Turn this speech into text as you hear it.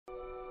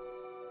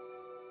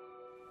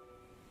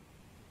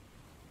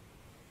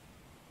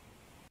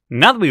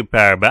Now that we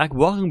power back,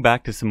 welcome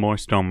back to some more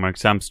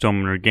Stormworks. I'm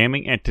StormRunner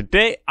Gaming, and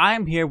today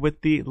I'm here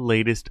with the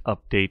latest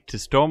update to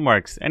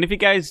Stormworks. And if you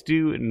guys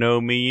do know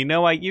me, you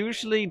know I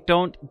usually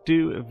don't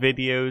do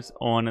videos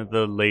on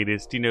the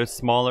latest,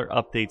 smaller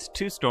updates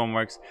to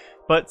Stormworks.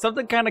 But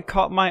something kind of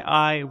caught my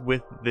eye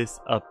with this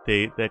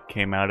update that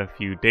came out a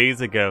few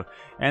days ago.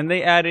 And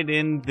they added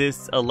in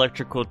this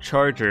electrical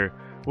charger,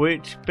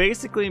 which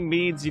basically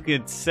means you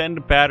could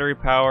send battery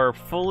power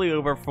fully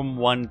over from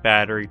one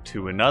battery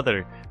to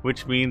another,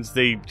 which means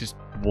they just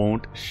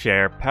won't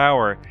share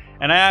power.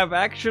 And I have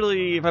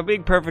actually, if I'm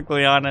being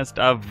perfectly honest,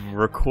 I've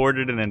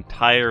recorded an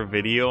entire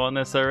video on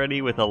this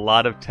already with a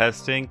lot of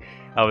testing.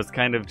 I was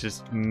kind of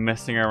just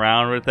messing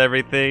around with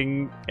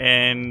everything,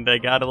 and I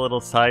got a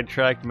little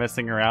sidetracked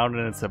messing around,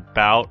 and it's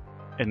about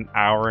an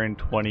hour and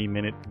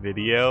 20-minute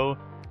video.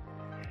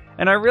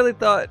 And I really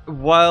thought,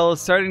 while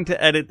starting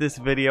to edit this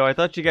video, I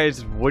thought you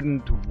guys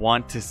wouldn't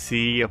want to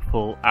see a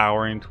full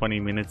hour and 20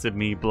 minutes of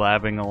me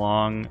blabbing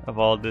along of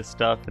all this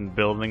stuff and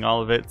building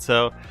all of it.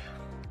 So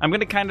I'm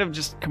going to kind of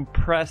just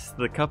compress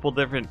the couple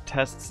different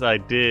tests I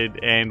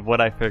did and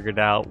what I figured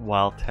out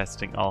while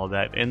testing all of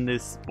that in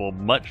this, well,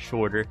 much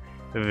shorter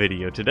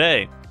video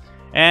today.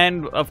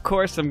 And of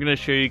course, I'm going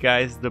to show you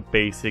guys the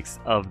basics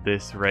of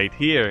this right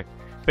here.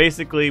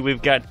 Basically,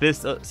 we've got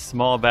this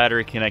small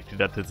battery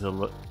connected up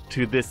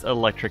to this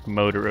electric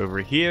motor over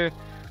here,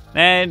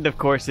 and of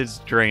course it's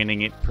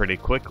draining it pretty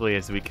quickly,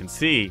 as we can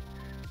see.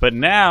 But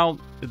now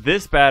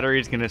this battery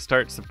is going to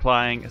start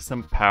supplying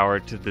some power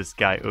to this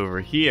guy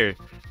over here,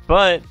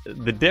 but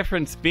the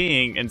difference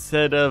being,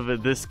 instead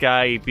of this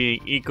guy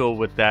being equal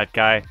with that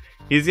guy,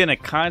 he's going to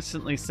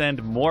constantly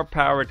send more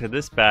power to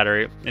this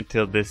battery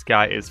until this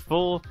guy is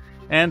full,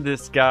 and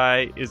this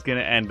guy is going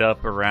to end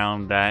up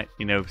around that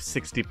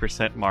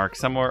 60% mark,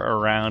 somewhere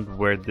around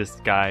where this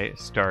guy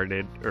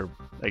started, or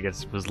I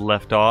guess was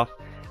left off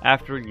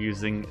after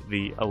using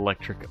the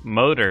electric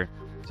motor.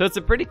 So it's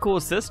a pretty cool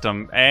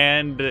system,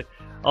 and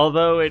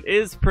although it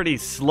is pretty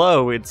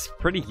slow, it's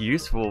pretty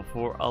useful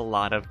for a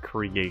lot of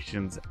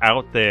creations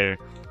out there,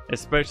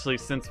 especially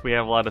since we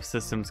have a lot of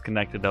systems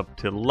connected up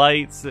to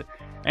lights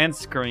and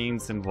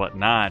screens and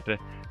whatnot.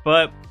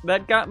 But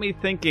that got me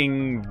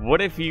thinking,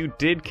 what if you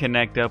did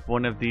connect up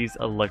one of these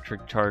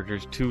electric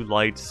chargers to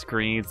lights,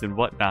 screens, and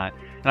whatnot?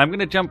 And I'm going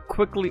to jump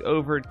quickly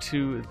over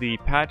to the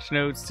patch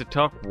notes to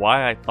talk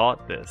why I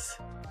thought this.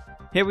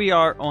 Here we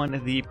are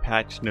on the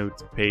patch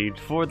notes page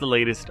for the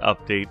latest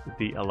update,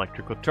 the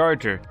electrical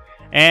charger.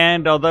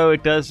 And although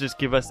it does just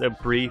give us a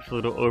brief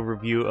little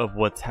overview of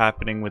what's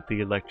happening with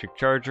the electric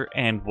charger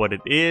and what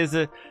it is,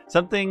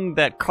 something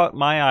that caught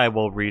my eye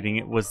while reading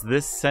it was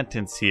this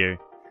sentence here.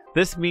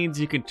 This means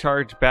you can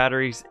charge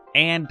batteries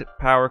and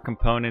power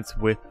components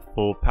with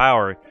full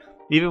power,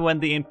 even when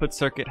the input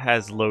circuit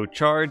has low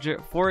charge,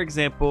 for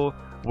example,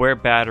 where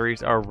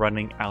batteries are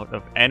running out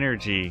of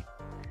energy.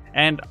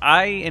 And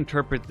I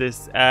interpret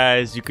this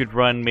as you could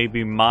run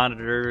maybe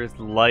monitors,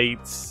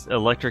 lights,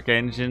 electric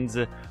engines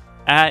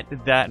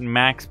at that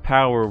max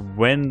power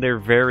when they're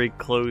very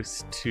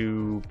close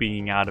to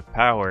being out of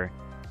power.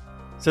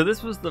 So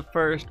this was the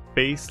first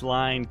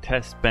baseline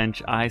test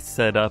bench I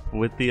set up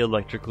with the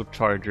electrical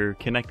charger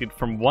connected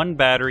from one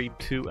battery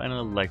to an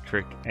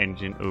electric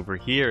engine over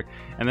here.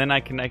 And then I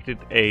connected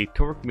a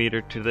torque meter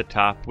to the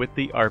top with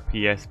the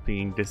RPS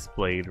being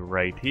displayed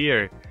right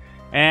here.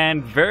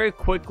 And very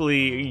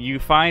quickly you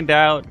find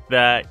out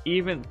that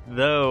even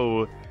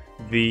though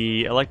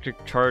the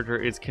electric charger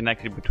is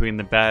connected between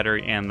the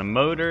battery and the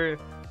motor,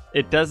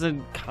 it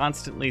doesn't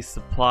constantly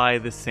supply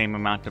the same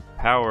amount of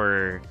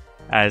power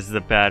as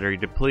the battery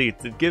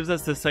depletes. It gives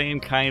us the same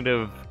kind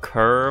of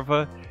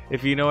curve,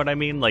 if you know what I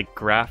mean, like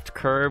graph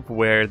curve,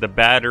 where the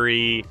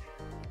battery,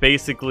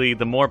 basically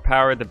the more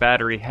power the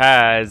battery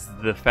has,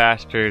 the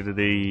faster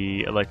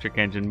the electric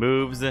engine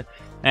moves,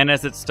 and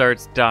as it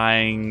starts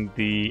dying,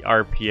 the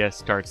RPS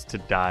starts to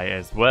die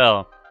as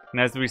well. And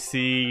as we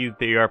see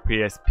the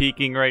RPS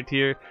peaking right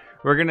here,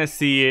 we're gonna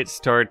see it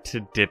start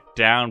to dip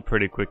down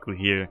pretty quickly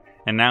here,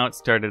 and now it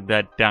started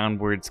that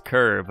downwards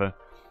curve.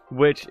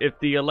 Which, if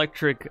the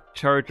electric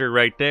charger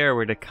right there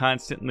were to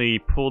constantly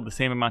pull the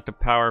same amount of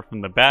power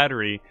from the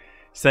battery,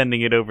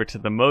 sending it over to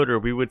the motor,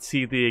 we would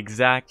see the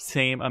exact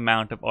same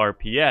amount of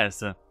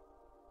RPS.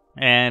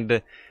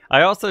 And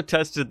I also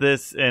tested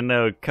this in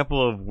a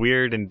couple of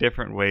weird and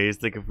different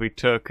ways. Like if we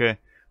took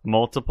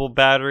multiple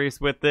batteries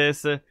with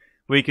this,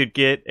 we could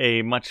get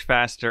a much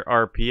faster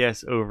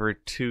RPS over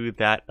to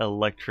that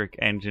electric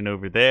engine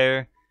over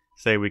there.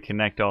 Say we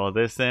connect all of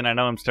this in. I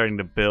know I'm starting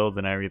to build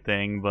and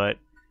everything, but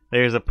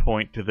there's a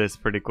point to this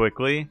pretty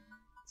quickly.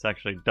 It's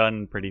actually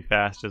done pretty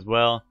fast as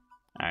well.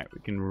 Alright,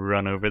 we can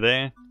run over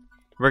there.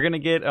 We're going to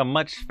get a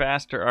much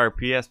faster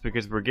RPS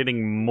because we're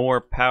getting more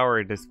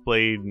power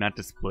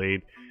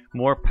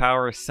more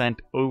power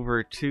sent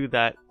over to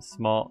that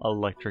small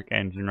electric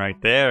engine right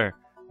there.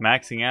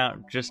 Maxing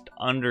out just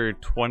under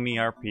 20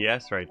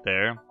 RPS right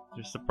there.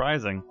 Just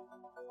surprising.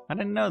 I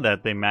didn't know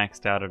that they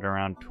maxed out at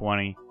around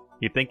 20.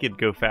 You'd think it'd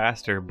go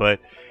faster, but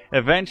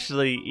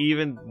eventually,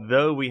 even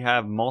though we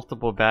have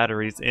multiple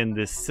batteries in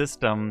this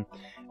system,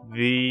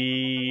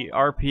 the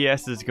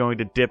RPS is going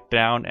to dip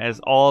down as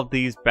all of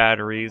these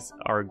batteries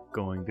are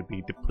going to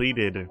be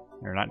depleted.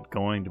 They're not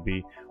going to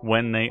be,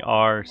 when they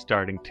are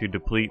starting to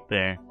deplete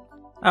there.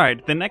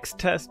 Alright, the next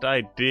test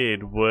I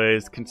did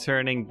was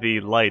concerning the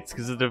lights,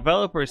 because the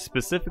developers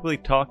specifically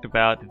talked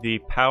about the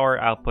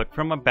power output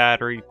from a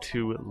battery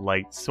to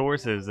light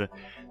sources.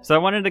 So I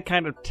wanted to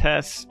kind of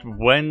test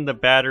when the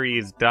battery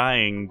is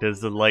dying, does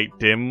the light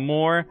dim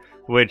more?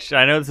 Which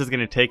I know this is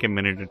going to take a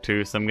minute or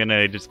two, so I'm going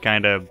to just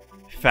kind of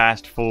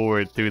fast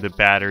forward through the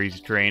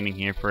batteries draining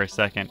here for a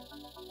second.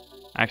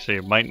 Actually,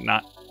 it might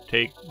not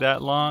take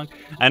that long.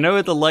 I know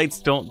that the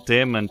lights don't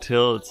dim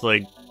until it's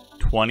like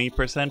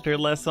 20% or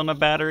less on a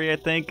battery, I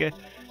think.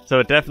 So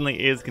it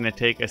definitely is going to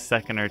take a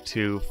second or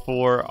two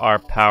for our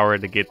power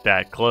to get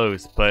that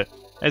close. But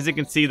as you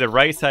can see, the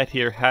right side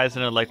here has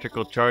an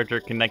electrical charger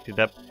connected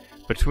up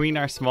between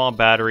our small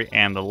battery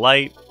and the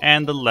light,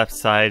 and the left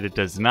side it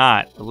does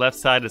not. The left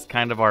side is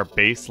kind of our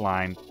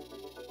baseline.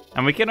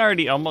 And we can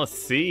already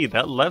almost see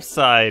that left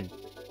side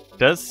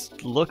does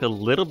look a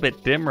little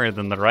bit dimmer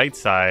than the right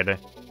side.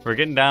 We're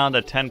getting down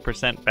to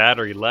 10%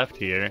 battery left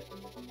here.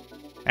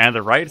 And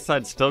the right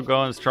side's still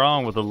going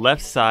strong, with the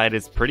left side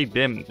is pretty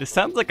dim. This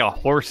sounds like a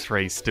horse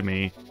race to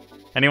me.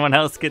 Anyone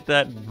else get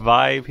that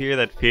vibe here,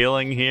 that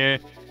feeling here?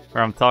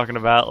 Where I'm talking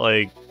about,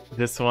 like,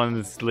 this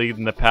one's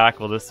leading the pack,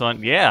 well, this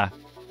one, yeah.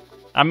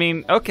 I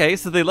mean, okay,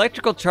 so the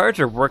electrical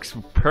charger works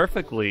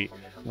perfectly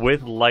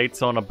with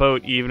lights on a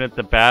boat, even if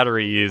the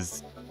battery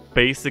is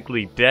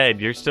basically dead.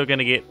 You're still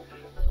gonna get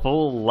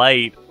full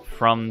light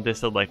from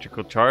this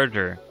electrical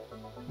charger.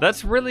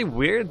 That's really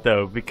weird,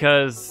 though,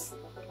 because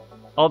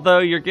although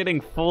you're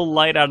getting full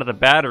light out of the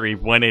battery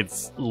when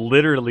it's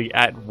literally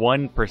at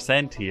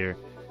 1% here,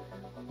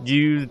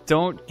 you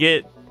don't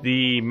get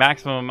the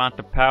maximum amount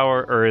of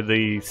power or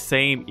the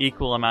same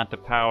equal amount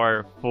of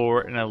power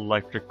for an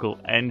electrical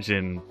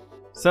engine.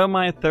 So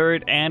my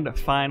third and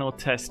final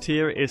test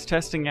here is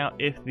testing out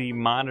if the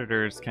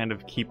monitors kind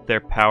of keep their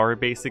power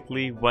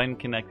basically when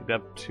connected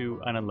up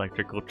to an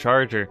electrical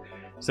charger.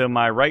 So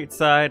my right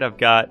side, I've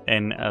got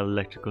an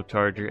electrical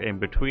charger in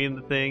between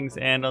the things,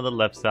 and on the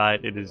left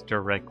side it is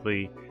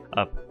directly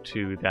up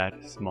to that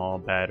small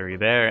battery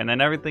there. And then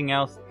everything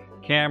else,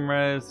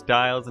 cameras,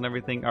 dials, and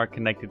everything are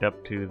connected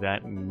up to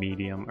that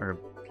medium, or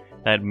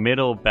that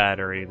middle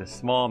battery, the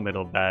small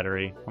middle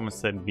battery. Almost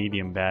said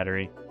medium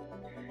battery.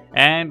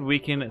 And we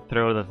can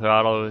throw the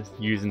throttle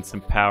using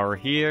some power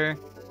here.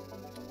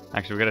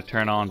 Actually, we're going to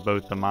turn on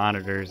both the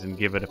monitors and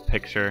give it a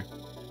picture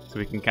so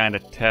we can kind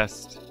of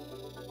test,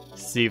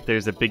 see if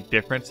there's a big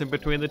difference in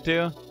between the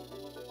two.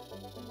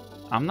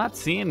 I'm not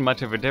seeing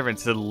much of a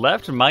difference. The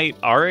left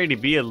might already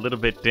be a little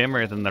bit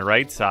dimmer than the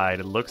right side,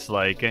 it looks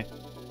like.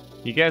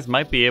 You guys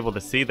might be able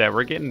to see that.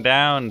 We're getting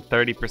down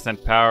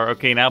 30% power.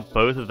 Okay, now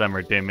both of them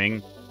are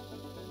dimming.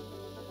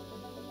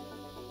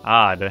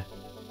 Odd.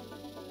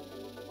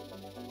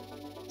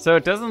 So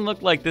it doesn't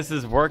look like this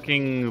is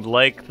working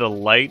like the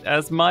light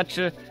as much.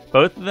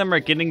 Both of them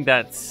are getting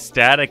that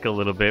static a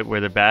little bit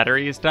where the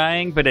battery is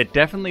dying, but it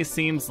definitely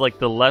seems like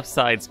the left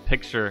side's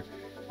picture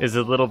is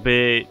a little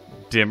bit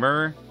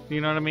dimmer,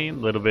 you know what I mean? A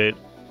little bit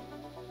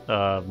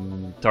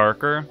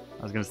darker.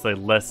 I was going to say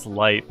less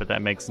light, but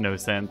that makes no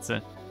sense.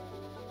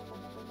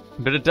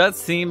 But it does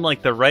seem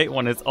like the right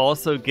one is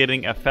also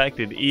getting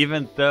affected,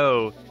 even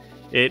though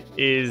it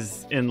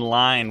is in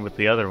line with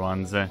the other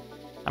ones.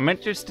 I'm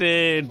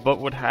interested what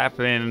would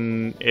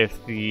happen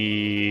if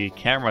the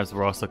cameras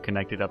were also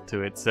connected up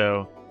to it,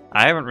 so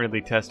I haven't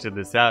really tested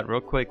this out.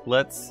 Real quick,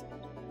 let's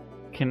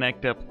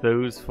connect up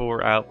those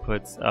 4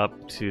 outputs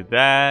up to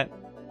that,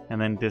 and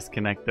then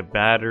disconnect the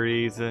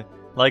batteries.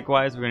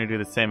 Likewise, we're going to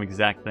do the same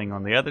exact thing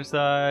on the other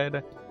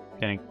side.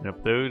 Connect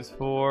up those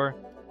 4,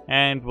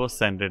 and we'll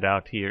send it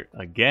out here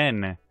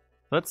again.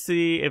 Let's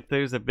see if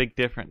there's a big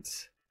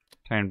difference.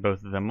 Turn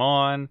both of them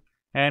on,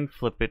 and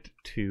flip it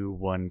to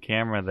one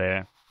camera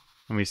there.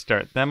 And we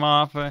start them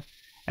off. And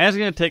it's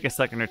going to take a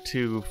second or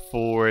two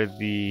for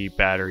the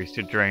batteries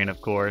to drain,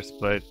 of course.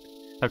 But,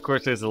 of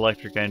course, those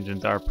electric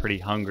engines are pretty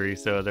hungry,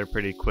 so they're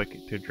pretty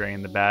quick to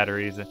drain the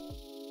batteries. And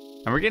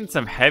we're getting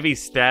some heavy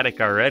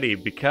static already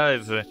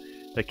because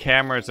the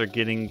cameras are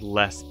getting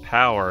less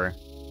power.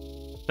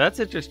 That's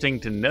interesting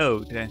to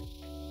note.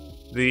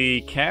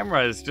 The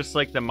cameras, just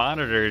like the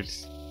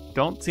monitors,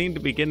 don't seem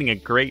to be getting a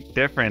great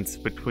difference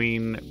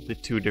between the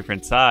two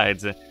different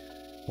sides.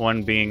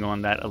 One being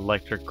on that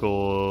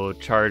electrical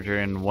charger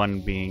and one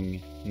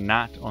being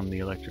not on the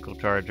electrical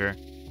charger.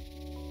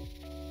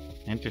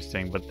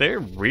 Interesting, but they're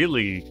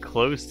really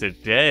close to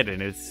dead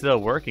and it's still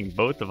working,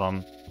 both of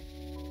them.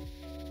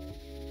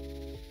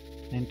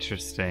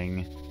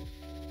 Interesting.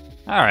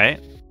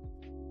 Alright.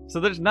 So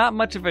there's not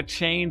much of a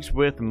change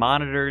with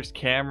monitors,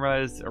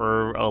 cameras,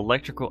 or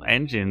electrical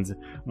engines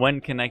when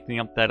connecting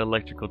up that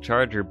electrical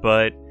charger,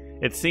 but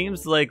it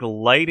seems like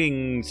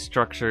lighting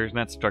structures,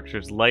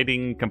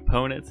 lighting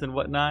components and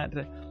whatnot,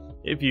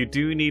 if you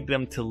do need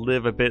them to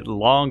live a bit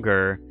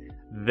longer,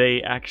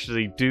 they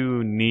actually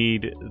do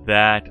need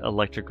that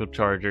electrical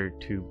charger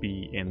to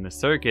be in the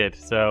circuit.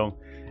 So,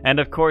 and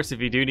of course, if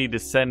you do need to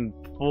send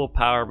full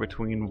power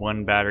between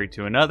one battery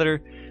to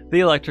another, the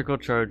electrical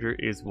charger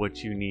is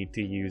what you need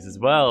to use as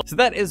well. So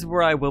that is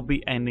where I will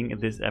be ending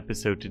this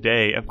episode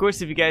today. Of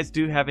course, if you guys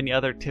do have any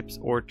other tips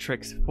or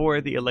tricks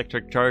for the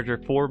electric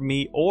charger for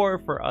me or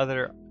for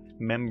other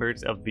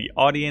members of the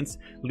audience,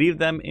 leave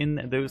them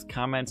in those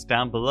comments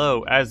down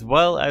below, as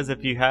well as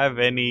if you have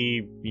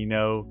any,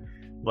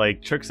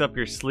 like tricks up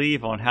your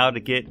sleeve on how to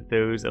get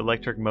those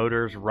electric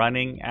motors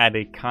running at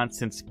a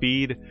constant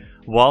speed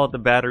while the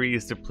battery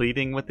is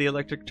depleting with the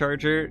electric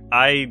charger.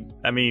 I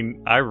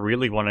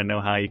really want to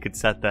know how you could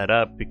set that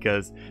up,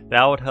 because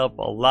that would help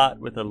a lot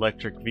with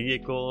electric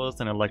vehicles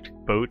and electric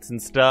boats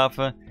and stuff.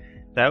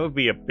 That would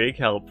be a big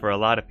help for a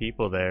lot of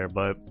people there,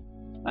 but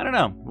I don't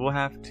know. We'll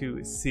have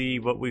to see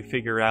what we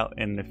figure out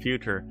in the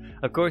future.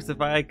 Of course,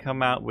 if I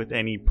come out with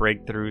any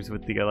breakthroughs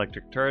with the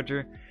electric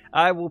charger,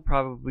 I will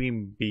probably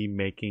be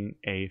making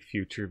a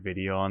future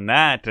video on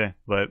that.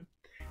 But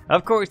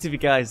of course, if you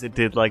guys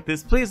did like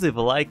this, please leave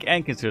a like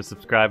and consider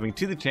subscribing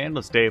to the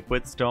channel to stay up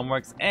with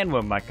Stormworks and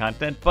with my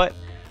content. But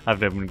I've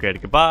been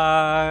great.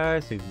 Goodbye.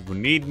 Some people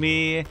need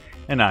me,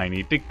 and I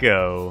need to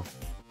go.